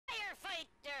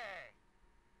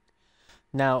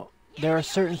Now, there are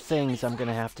certain things I'm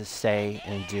gonna have to say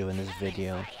and do in this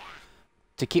video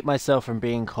to keep myself from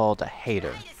being called a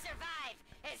hater.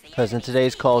 Because in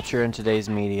today's culture, in today's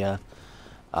media,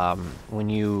 when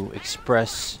you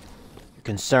express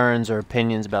concerns or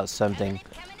opinions about something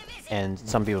and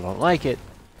some people don't like it,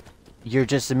 you're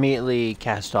just immediately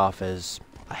cast off as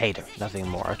a hater, nothing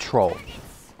more, a troll.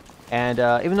 And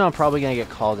even though I'm probably going to get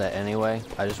called that anyway,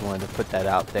 I just wanted to put that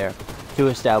out there to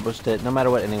establish that no matter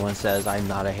what anyone says, I'm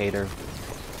not a hater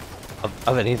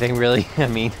of anything really. I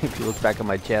mean, if you look back at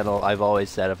my channel, I've always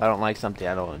said if I don't like something,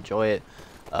 I don't enjoy it.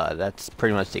 That's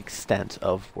pretty much the extent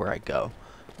of where I go.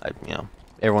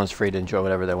 Everyone's free to enjoy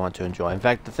whatever they want to enjoy. In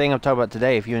fact, the thing I'm talking about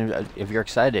today, if you're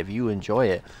excited, if you enjoy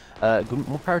it,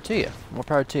 more power to you. More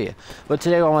power to you. But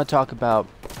today I want to talk about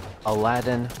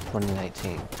Aladdin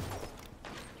 2019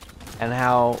 and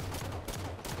how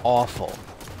awful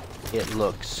it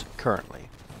looks currently.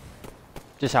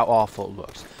 Just how awful it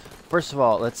looks. First of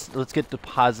all, let's get the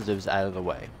positives out of the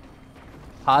way.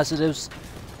 Positives,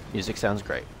 music sounds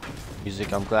great.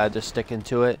 Music, I'm glad they're sticking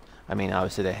to it. I mean,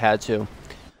 obviously they had to.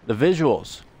 The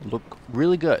visuals look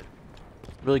really good.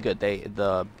 Really good.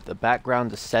 The background,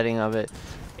 the setting of it,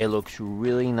 it looks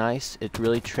really nice. It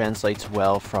really translates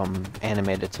well from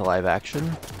animated to live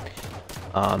action.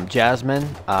 Jasmine,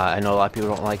 I know a lot of people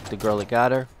don't like the girl that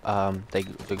got her.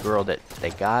 The girl that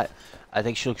they got, I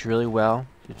think she looks really well.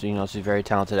 You know, she's a very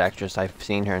talented actress. I've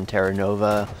seen her in Terra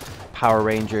Nova, Power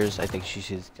Rangers. I think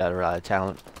she's got a lot of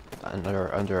talent under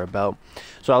her belt.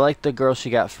 So I like the girl she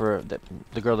got for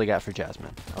the girl they got for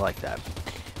Jasmine. I like that.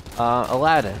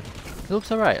 Aladdin, he looks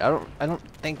alright. I don't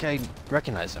think I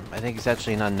recognize him. I think he's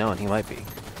actually an unknown. He might be.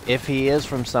 If he is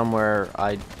from somewhere,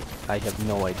 I have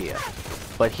no idea.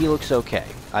 But he looks okay.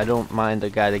 I don't mind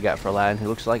the guy they got for Aladdin. He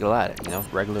looks like Aladdin, you know,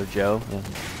 regular Joe. You know.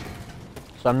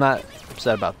 So I'm not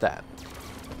upset about that.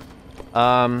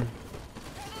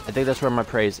 I think that's where my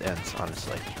praise ends,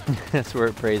 honestly. That's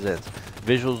where praise ends.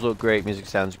 Visuals look great, music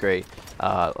sounds great.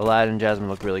 Aladdin and Jasmine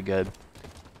look really good.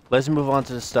 Let's move on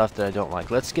to the stuff that I don't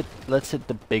like. Let's hit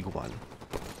the big one.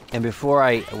 And before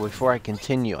I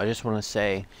continue, I just want to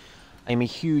say I'm a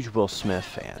huge Will Smith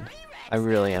fan. I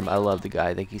really am. I love the guy.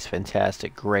 I think he's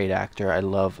fantastic, great actor. I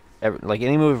love like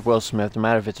any movie of Will Smith, no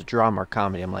matter if it's a drama or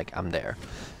comedy. I'm there.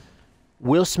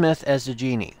 Will Smith as the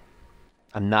genie.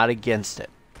 I'm not against it.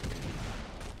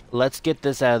 Let's get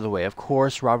this out of the way. Of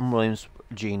course, Robin Williams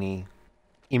genie,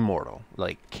 immortal,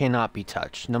 like cannot be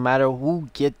touched. No matter who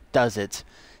does it,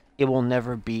 it will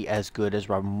never be as good as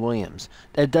Robin Williams.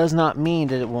 That does not mean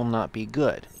that it will not be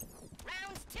good.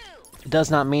 It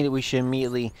does not mean that we should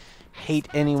immediately hate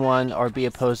anyone or be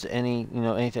opposed to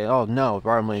anything. Oh no,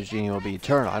 Robin Williams genie will be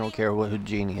eternal. I don't care who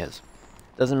genie is.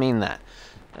 Doesn't mean that.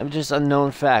 I'm just a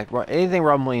known fact. Anything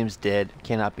Robin Williams did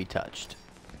cannot be touched.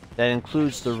 That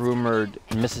includes the rumored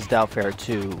Mrs. Doubtfire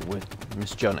 2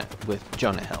 with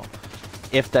Jonah Hill.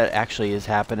 If that actually is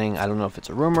happening, I don't know if it's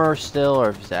a rumor still or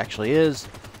if it actually is.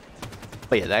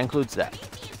 But yeah, that includes that.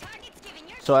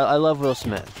 So I love Will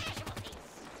Smith.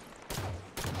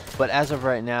 But as of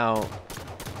right now,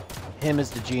 him as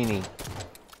the genie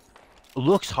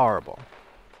looks horrible.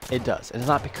 It does. And it's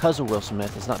not because of Will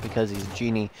Smith. It's not because he's a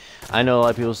genie. I know a lot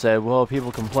of people said, well,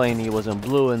 people complain he wasn't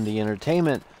blue in the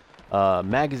entertainment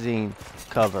magazine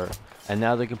cover, and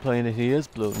now they complain that he is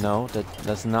blue. No,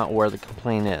 that's not where the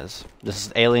complaint is. This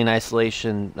is alien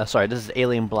isolation. Sorry, this is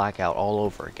alien blackout all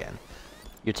over again.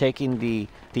 You're taking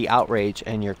the outrage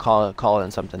and you're calling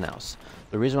it something else.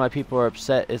 The reason why people are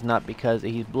upset is not because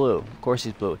he's blue. Of course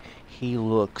he's blue. He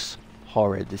looks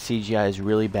horrid. The CGI is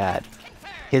really bad.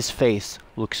 His face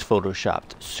looks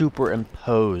photoshopped,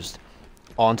 superimposed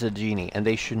onto the genie, and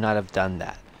they should not have done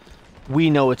that. We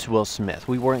know it's Will Smith.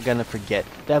 We weren't going to forget.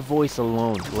 That voice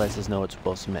alone lets us know it's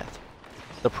Will Smith.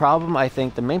 The problem, I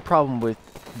think, the main problem with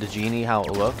the genie, how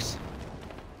it looks,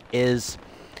 is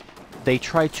they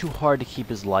try too hard to keep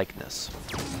his likeness.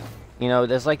 You know,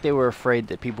 it's like they were afraid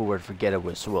that people would forget it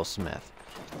was Will Smith.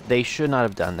 They should not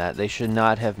have done that. They should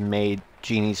not have made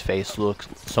Genie's face look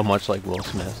so much like Will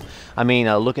Smith. I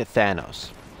mean, look at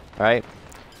Thanos, right?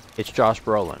 It's Josh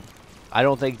Brolin. I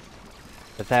don't think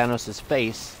that Thanos'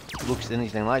 face looks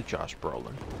anything like Josh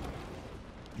Brolin.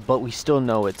 But we still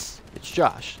know it's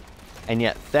Josh. And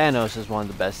yet Thanos is one of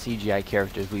the best CGI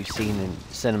characters we've seen in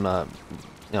cinema,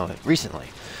 recently.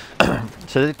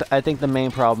 So I think the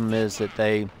main problem is that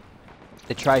they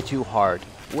try too hard,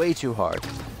 way too hard,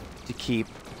 to keep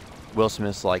Will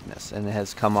Smith's likeness, and it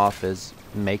has come off as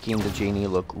making the genie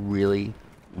look really,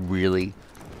 really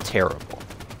terrible.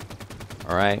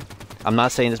 Alright? I'm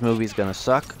not saying this movie is gonna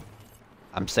suck.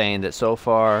 I'm saying that so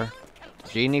far,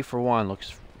 Genie for one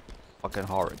looks fucking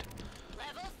horrid.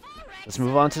 Let's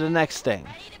move on to the next thing.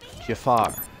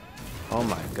 Jafar. Oh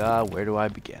my god, where do I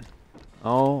begin?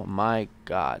 Oh my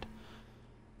god.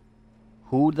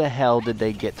 Who the hell did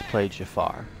they get to play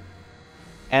Jafar?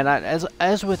 And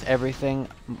as with everything,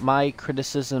 my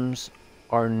criticisms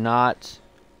are not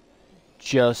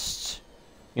just,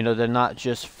 you know, they're not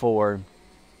just for,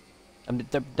 I mean,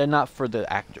 they're not for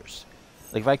the actors.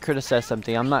 Like, if I criticize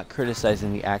something, I'm not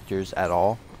criticizing the actors at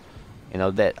all. You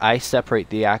know, that I separate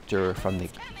the actor from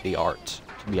the art,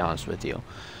 to be honest with you.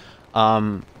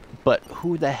 But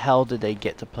who the hell did they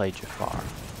get to play Jafar?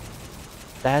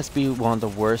 That has to be one of the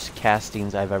worst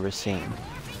castings I've ever seen.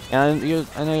 And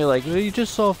I know you're like, well, you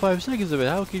just saw 5 seconds of it.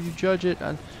 How can you judge it?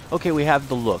 Okay, we have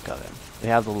the look of him. We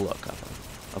have the look of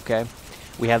him. Okay?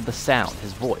 We have the sound,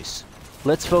 his voice.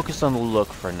 Let's focus on the look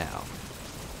for now.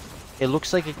 It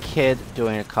looks like a kid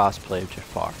doing a cosplay of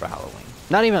Jafar for Halloween.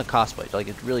 Not even a cosplay, like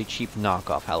a really cheap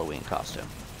knockoff Halloween costume.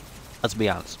 Let's be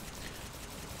honest.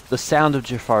 The sound of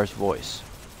Jafar's voice.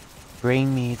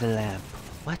 Bring me the lamp.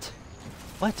 What?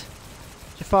 What?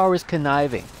 Jafar was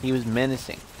conniving. He was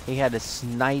menacing. He had a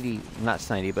snidey, not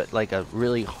snidey, but like a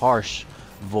really harsh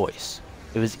voice.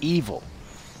 It was evil.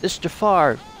 This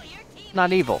Jafar,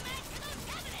 not evil.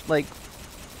 Like,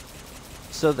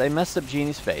 so they messed up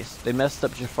Genie's face. They messed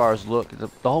up Jafar's look. The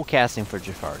whole casting for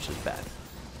Jafar's was bad.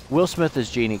 Will Smith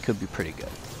as Genie could be pretty good.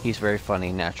 He's very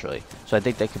funny naturally. So I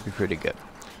think that could be pretty good.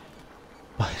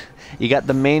 But you got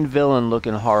the main villain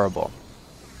looking horrible.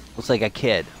 Looks like a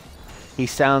kid. He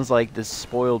sounds like this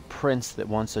spoiled prince that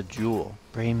wants a jewel.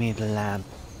 Bring me the lamp.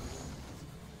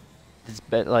 It's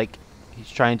like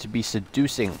he's trying to be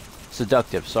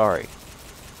seductive, sorry.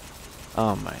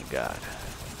 Oh my god.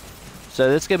 So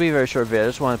this is going to be a very short video. I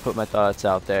just want to put my thoughts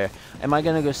out there. Am I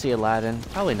going to go see Aladdin?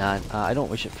 Probably not. I don't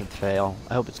wish it to fail.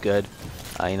 I hope it's good.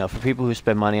 You know, for people who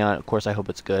spend money on it, of course I hope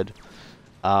it's good.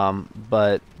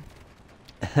 But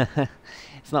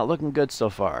it's not looking good so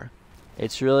far.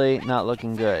 It's really not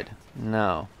looking good.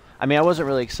 No. I mean, I wasn't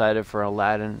really excited for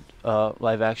Aladdin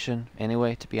live action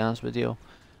anyway, to be honest with you.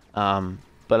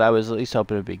 But I was at least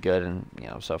hoping it would be good, and, you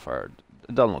know, so far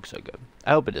it doesn't look so good.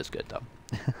 I hope it is good,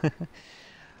 though.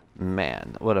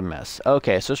 Man, what a mess.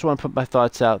 Okay, so just want to put my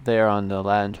thoughts out there on the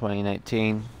Aladdin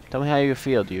 2019. Tell me how you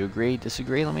feel. Do you agree,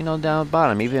 disagree? Let me know down at the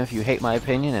bottom. Even if you hate my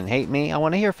opinion and hate me, I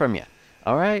want to hear from you.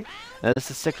 Alright? Now,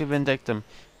 this is Sickly Vindictum.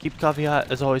 Keep coffee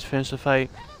hot. As always, finish the fight.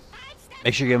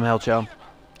 Make sure you give him hell, Joe.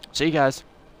 See you guys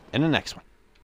in the next one.